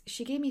nurse,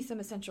 she gave me some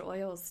essential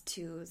oils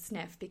to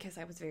sniff because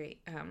I was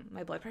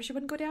my blood pressure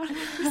wouldn't go down.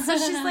 So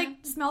she's like,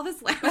 smell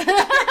this lamp. But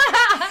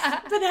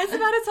that's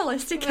about as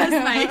holistic as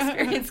my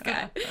experience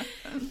got.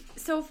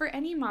 So for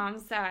any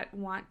moms that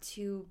want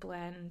to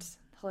blend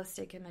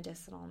holistic and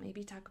medicinal,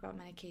 maybe talk about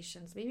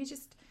medications, maybe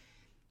just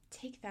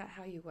take that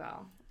how you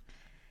will.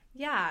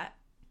 Yeah.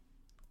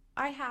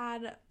 I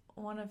had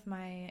one of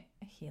my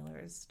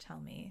healers tell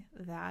me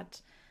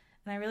that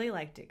And I really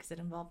liked it because it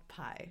involved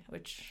pie,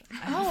 which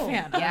I'm a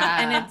fan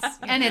yeah. of.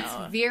 And it's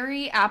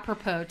very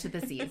apropos to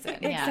the season.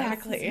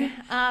 Exactly.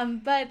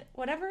 But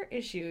whatever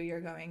issue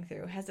you're going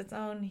through has its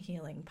own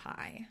healing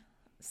pie.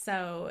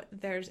 So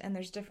there's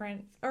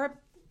different, or a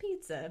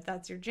pizza if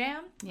that's your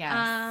jam.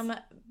 Yes.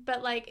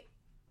 But like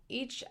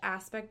each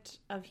aspect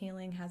of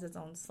healing has its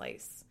own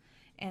slice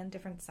and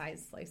different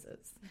size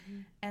slices.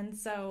 Mm-hmm. And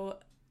so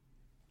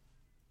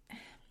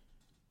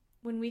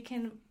when we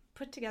can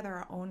put together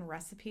our own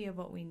recipe of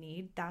what we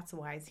need, that's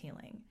wise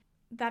healing.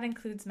 That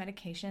includes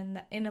medication.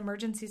 In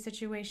emergency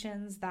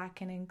situations, that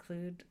can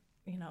include,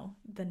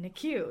 the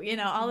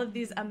NICU, all of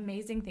these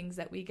amazing things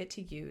that we get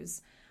to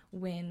use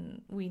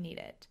when we need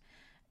it.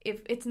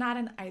 If it's not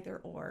an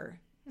either or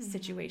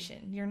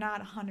situation, you're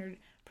not 100%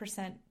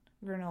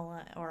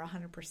 granola or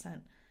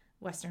 100%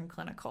 Western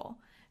clinical.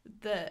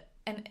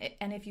 And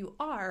if you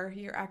are,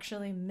 you're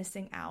actually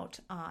missing out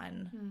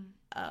on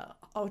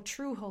a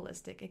true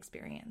holistic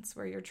experience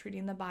where you're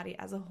treating the body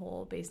as a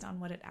whole based on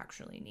what it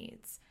actually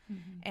needs.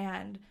 Mm-hmm.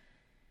 And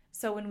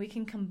so when we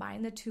can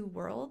combine the two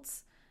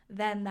worlds,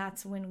 then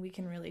that's when we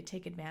can really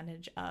take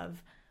advantage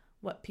of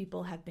what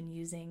people have been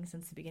using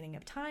since the beginning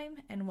of time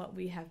and what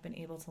we have been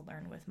able to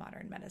learn with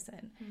modern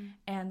medicine. Mm-hmm.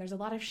 And there's a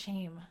lot of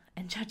shame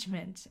and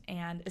judgment.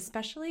 And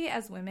especially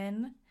as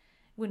women,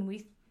 when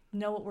we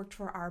know what worked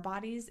for our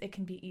bodies, it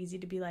can be easy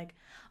to be like,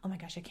 oh my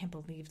gosh, I can't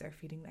believe they're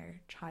feeding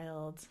their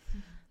child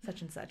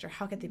such and such, or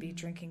how could they be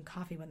drinking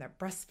coffee when they're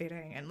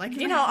breastfeeding, and like,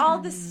 all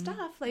this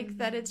stuff like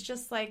that. It's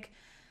just like,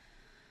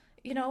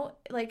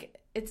 like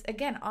it's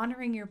again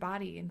honoring your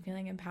body and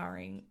feeling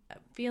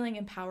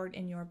empowered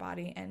in your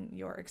body and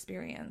your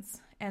experience.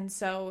 And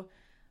so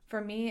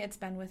for me, it's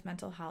been with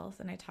mental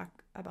health, and I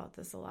talk about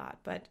this a lot,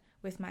 but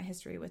with my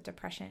history with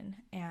depression,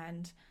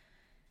 and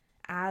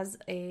as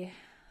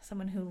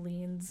someone who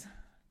leans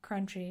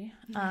crunchy,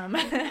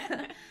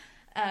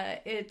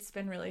 it's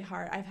been really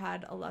hard. I've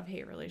had a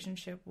love-hate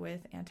relationship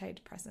with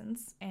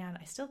antidepressants, and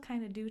I still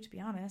kind of do, to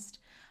be honest,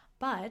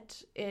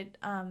 but it's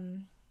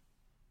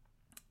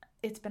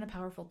been a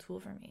powerful tool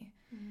for me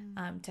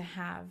to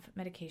have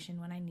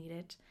medication when I need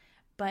it.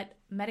 But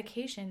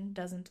medication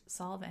doesn't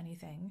solve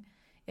anything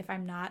if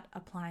I'm not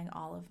applying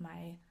all of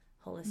my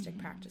holistic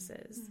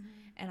practices.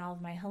 And all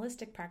of my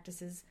holistic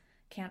practices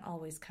can't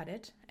always cut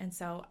it. And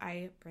so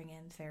I bring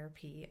in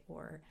therapy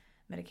or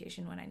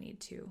medication when I need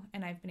to.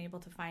 And I've been able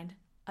to find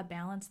a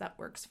balance that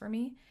works for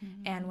me.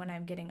 Mm-hmm. And when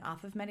I'm getting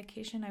off of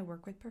medication, I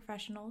work with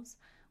professionals.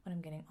 When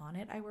I'm getting on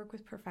it, I work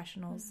with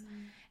professionals.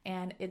 Mm-hmm.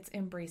 And it's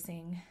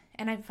embracing.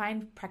 And I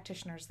find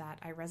practitioners that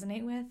I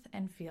resonate with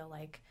and feel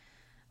like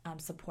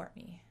support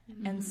me.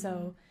 Mm-hmm. And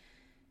so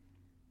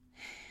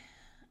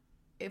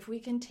if we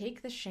can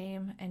take the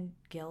shame and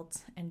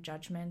guilt and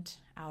judgment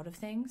out of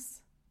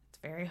things, it's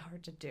very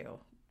hard to do.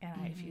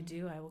 And if you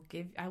do,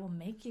 I will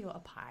make you a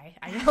pie.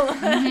 I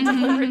will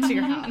deliver it to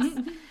your house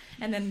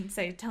and then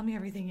say, tell me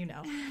everything you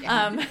know.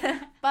 Yeah.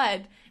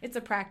 But it's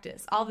a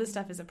practice. All this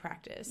stuff is a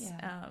practice.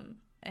 Yeah.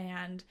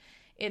 And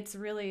it's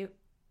really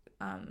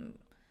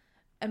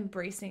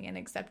embracing and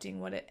accepting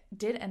what it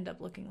did end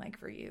up looking like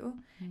for you.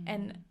 Mm-hmm.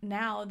 And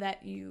now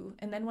that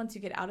and then once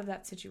you get out of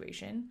that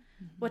situation,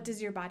 what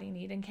does your body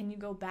need? And can you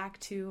go back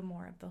to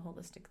more of the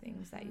holistic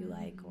things that you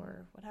like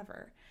or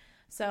whatever?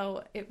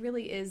 So it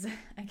really is,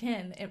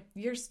 again,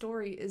 your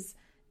story is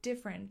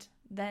different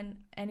than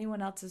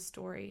anyone else's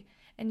story.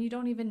 And you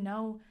don't even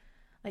know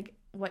like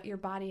what your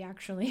body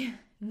actually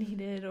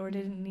needed or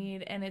didn't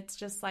need. And it's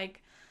just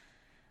like,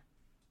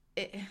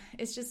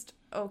 it's just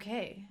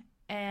okay.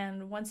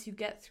 And once you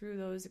get through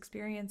those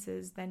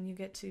experiences, then you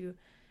get to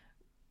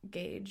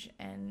gauge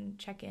and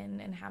check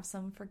in and have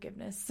some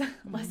forgiveness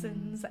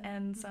lessons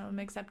and some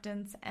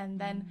acceptance.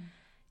 And then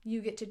you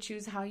get to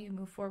choose how you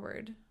move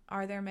forward.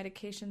 Are there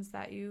medications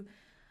that you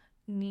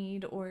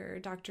need or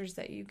doctors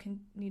that you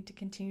need to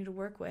continue to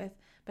work with?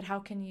 But how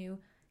can you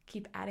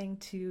keep adding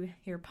to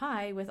your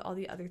pie with all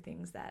the other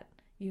things that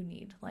you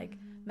need, like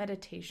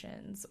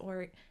meditations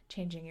or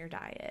changing your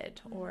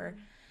diet or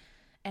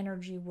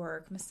energy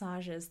work,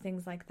 massages,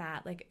 things like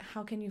that? Like,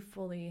 how can you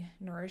fully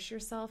nourish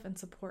yourself and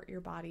support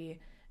your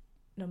body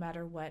no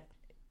matter what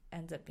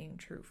ends up being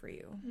true for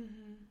you?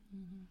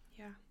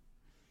 Yeah.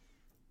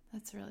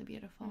 That's really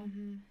beautiful.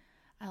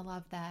 I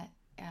love that.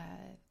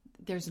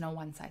 There's no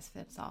one size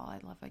fits all.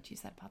 I love what you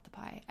said about the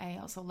pie. I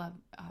also love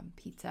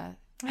pizza.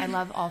 I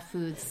love all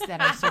foods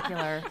that are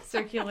circular.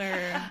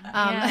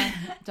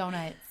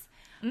 Donuts.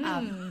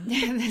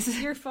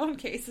 Your phone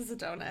case is a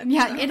donut.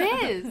 Yeah, so. It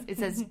is. It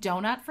says,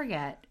 "Do not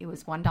forget." It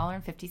was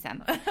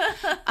 $1.50.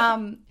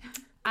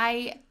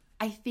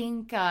 I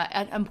think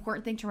an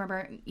important thing to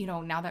remember,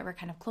 now that we're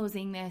kind of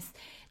closing this,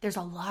 there's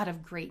a lot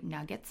of great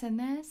nuggets in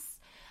this.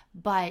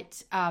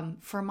 But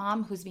for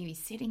mom who's maybe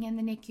sitting in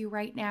the NICU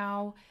right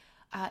now,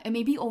 it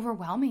may be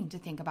overwhelming to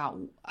think about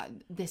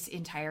this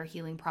entire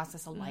healing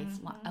process, a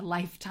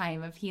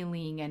lifetime of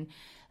healing and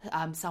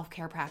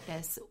self-care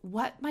practice.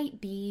 What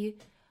might be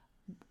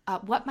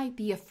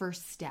a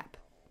first step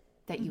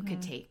that you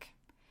could take?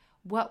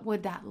 What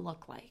would that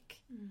look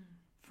like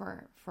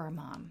for a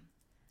mom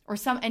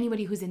or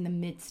anybody who's in the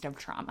midst of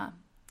trauma?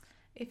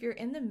 If you're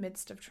in the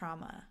midst of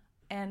trauma,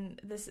 and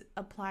this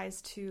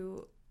applies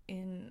to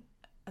in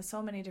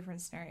so many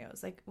different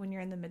scenarios, like when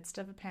you're in the midst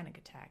of a panic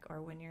attack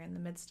or when you're in the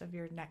midst of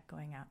your neck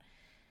going out,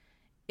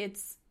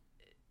 is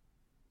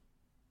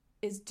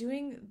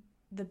doing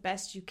the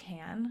best you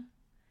can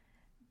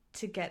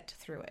to get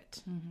through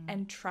it,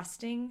 and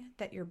trusting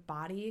that your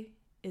body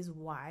is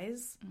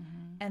wise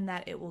and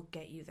that it will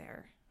get you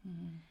there,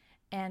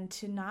 and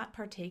to not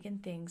partake in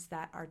things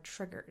that are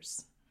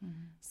triggers.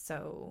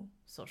 So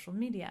social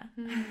media.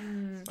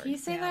 Can you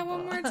say that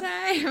one more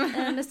time?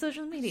 And the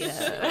social media.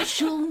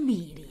 Social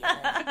media.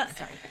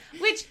 Sorry.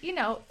 Which,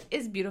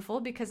 is beautiful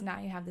because now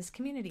you have this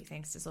community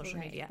thanks to social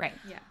media. Right.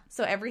 Yeah.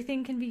 So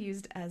everything can be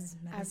used as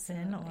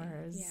medicine or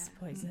as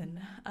poison.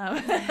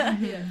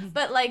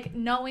 But like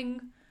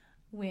knowing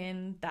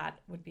when that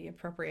would be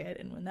appropriate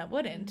and when that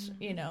wouldn't,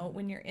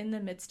 when you're in the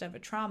midst of a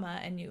trauma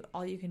and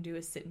all you can do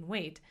is sit and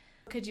wait.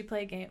 Could you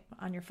play a game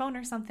on your phone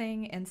or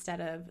something instead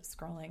of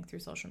scrolling through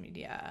social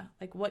media?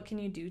 Like, what can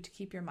you do to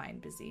keep your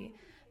mind busy?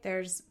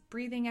 There's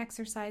breathing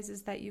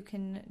exercises that you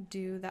can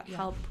do that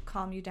help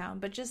calm you down.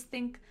 But just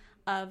think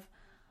of,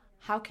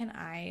 how can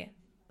I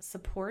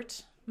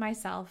support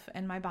myself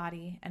and my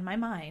body and my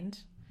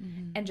mind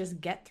and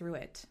just get through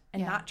it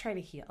and not try to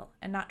heal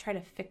and not try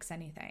to fix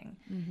anything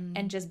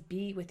and just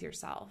be with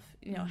yourself.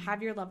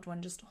 Have your loved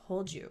one just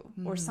hold you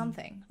or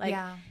something.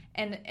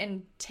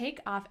 And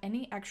take off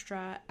any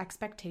extra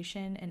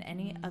expectation and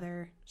any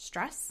other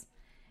stress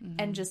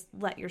and just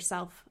let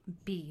yourself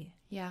be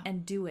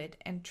and do it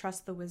and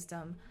trust the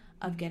wisdom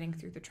of getting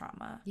through the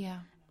trauma. Yeah.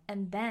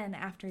 And then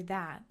after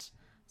that,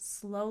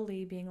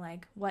 slowly being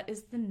like, what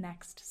is the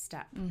next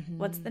step?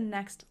 What's the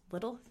next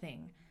little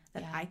thing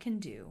that I can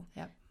do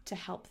to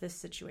help this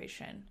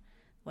situation?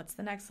 What's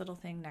the next little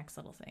thing?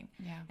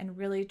 Yeah. And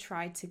really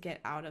try to get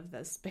out of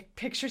this big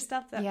picture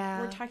stuff that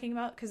we're talking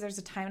about, because there's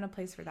a time and a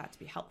place for that to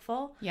be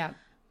helpful. Yeah.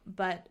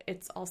 But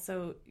it's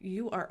also,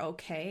 you are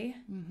okay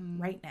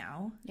right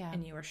now. Yeah.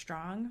 And you are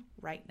strong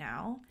right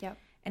now. Yep.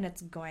 And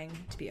it's going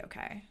to be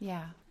okay.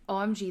 Yeah.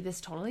 OMG,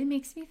 this totally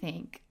makes me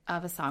think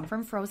of a song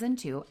from Frozen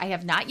 2. I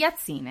have not yet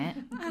seen it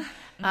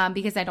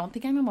because I don't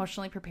think I'm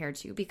emotionally prepared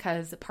to,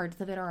 because parts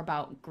of it are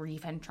about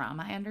grief and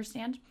trauma, I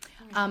understand.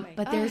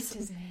 But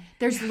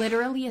there's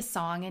literally a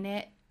song in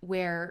it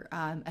where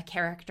a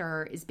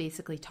character is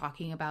basically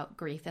talking about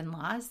grief and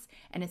loss,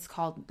 and it's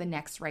called The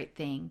Next Right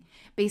Thing.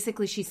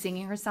 Basically, she's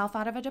singing herself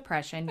out of a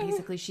depression.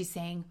 Basically, she's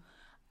saying,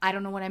 I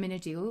don't know what I'm going to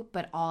do,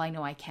 but all I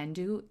know I can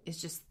do is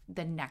just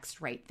the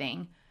next right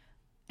thing.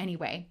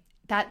 Anyway,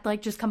 that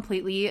like just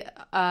completely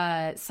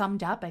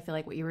summed up, I feel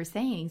like, what you were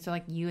saying. So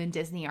like you and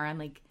Disney are on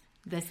like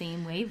the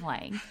same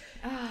wavelength.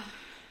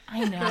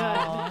 I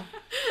know.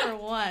 For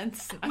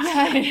once.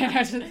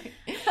 Yeah.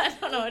 I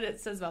don't know what it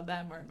says about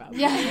them or about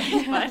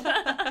me.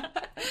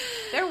 But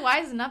they're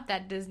wise enough,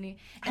 that Disney.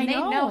 And they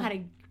know how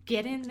to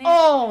get in there.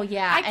 Oh,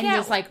 yeah. And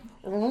just like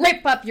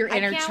rip up your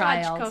inner child.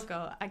 I can't watch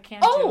Coco. I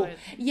can't do it.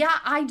 Yeah.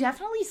 I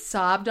definitely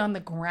sobbed on the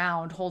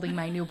ground holding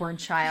my newborn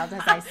child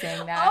as I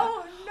sang that.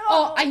 Oh, no.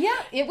 Oh,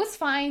 yeah. It was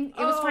fine.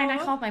 It was fine. I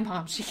called my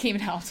mom. She came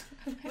out.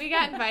 We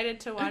got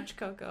invited to watch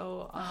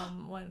Coco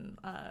when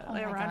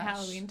around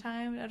Halloween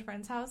time at a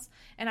friend's house,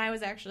 and I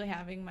was actually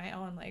having my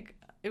own, like,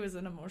 it was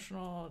an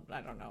emotional,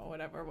 I don't know,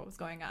 what was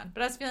going on,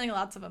 but I was feeling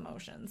lots of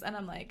emotions, and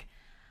I'm like,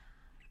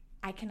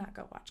 I cannot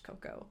go watch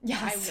Coco.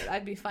 Yes.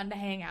 I'd be fun to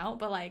hang out,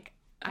 but like,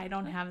 I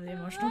don't have the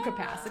emotional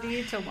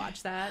capacity to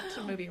watch that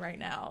movie right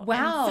now.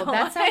 Wow, so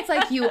that sounds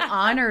like you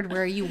honored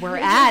where you were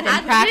at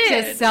and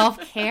practiced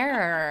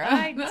self-care.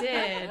 I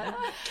did.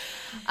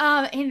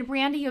 And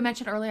Brandy, you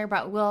mentioned earlier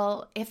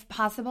about, if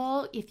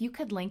possible, if you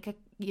could link,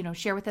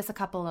 share with us a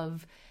couple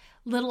of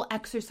little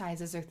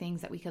exercises or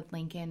things that we could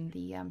link in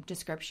the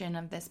description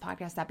of this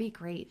podcast, that'd be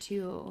great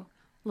too.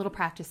 Little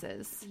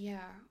practices.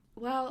 Yeah.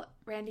 Well,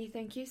 Randy,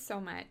 thank you so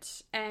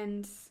much.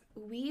 And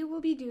we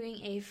will be doing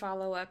a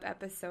follow-up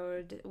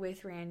episode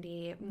with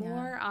Randy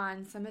more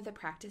on some of the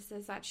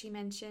practices that she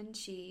mentioned.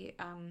 She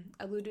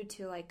alluded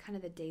to like kind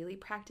of the daily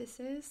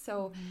practices.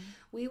 So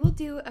we will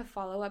do a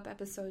follow-up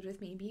episode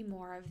with maybe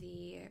more of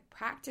the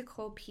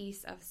practical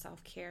piece of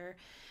self-care.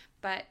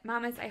 But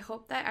mamas, I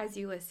hope that as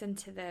you listen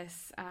to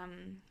this,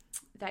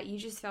 that you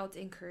just felt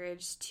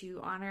encouraged to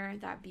honor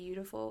that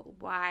beautiful,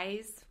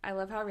 wise, I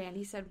love how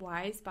Randy said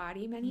wise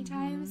body many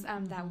times,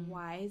 that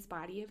wise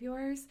body of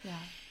yours. Yeah.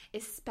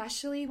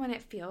 Especially when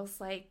it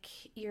feels like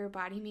your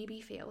body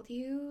maybe failed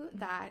you,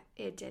 that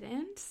it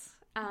didn't,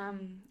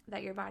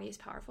 that your body is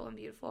powerful and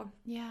beautiful.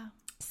 Yeah.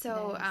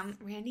 So,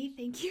 Randy,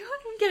 thank you.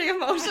 I'm getting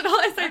emotional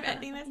as I'm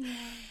ending this. Yeah.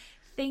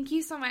 Thank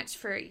you so much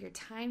for your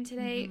time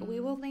today. We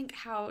will link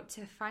how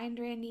to find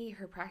Randy,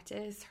 her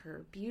practice,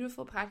 her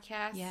beautiful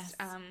podcast. Yes.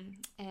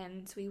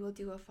 And we will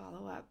do a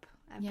follow-up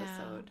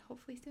episode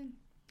hopefully soon.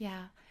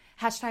 Yeah.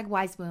 Hashtag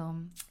wise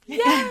womb.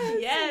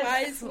 Yes.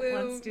 Wise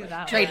womb. Let's do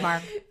that.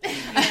 Trademark.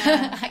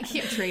 I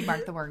can't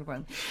trademark the word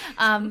womb.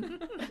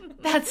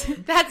 That's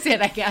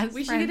it, I guess.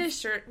 We should get a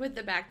shirt with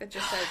the back that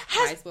just says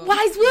wise womb.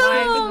 Wise womb.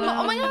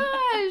 Oh my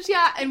gosh.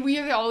 Yeah. And we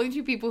are the only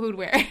two people who'd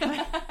wear it.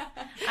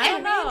 I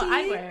don't know.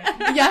 I'd wear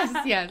it.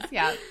 Yes.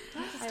 Yeah.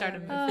 Start a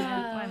movement.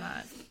 Why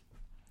not?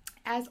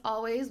 As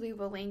always, we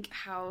will link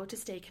how to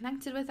stay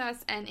connected with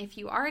us. And if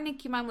you are a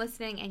NICU mom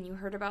listening and you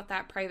heard about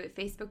that private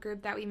Facebook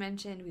group that we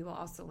mentioned, we will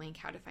also link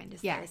how to find us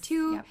there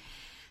too. Yep.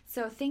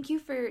 So thank you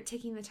for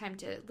taking the time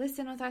to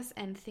listen with us.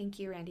 And thank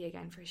you, Randy,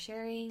 again for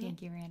sharing.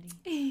 Thank you, Randy.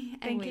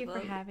 Thank you for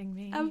having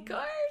me. Of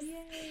course.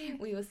 Yay.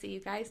 We will see you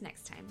guys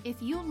next time.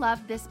 If you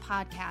love this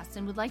podcast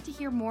and would like to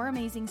hear more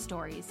amazing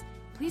stories,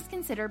 please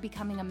consider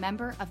becoming a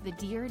member of the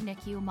Dear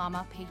NICU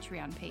Mama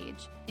Patreon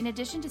page. In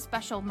addition to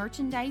special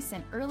merchandise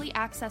and early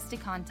access to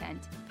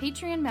content,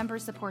 Patreon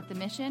members support the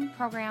mission,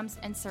 programs,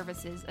 and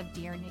services of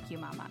Dear NICU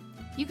Mama.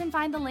 You can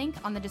find the link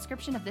on the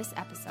description of this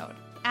episode.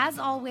 As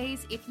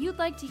always, if you'd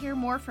like to hear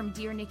more from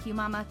Dear NICU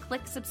Mama,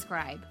 click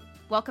subscribe.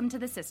 Welcome to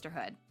the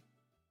sisterhood.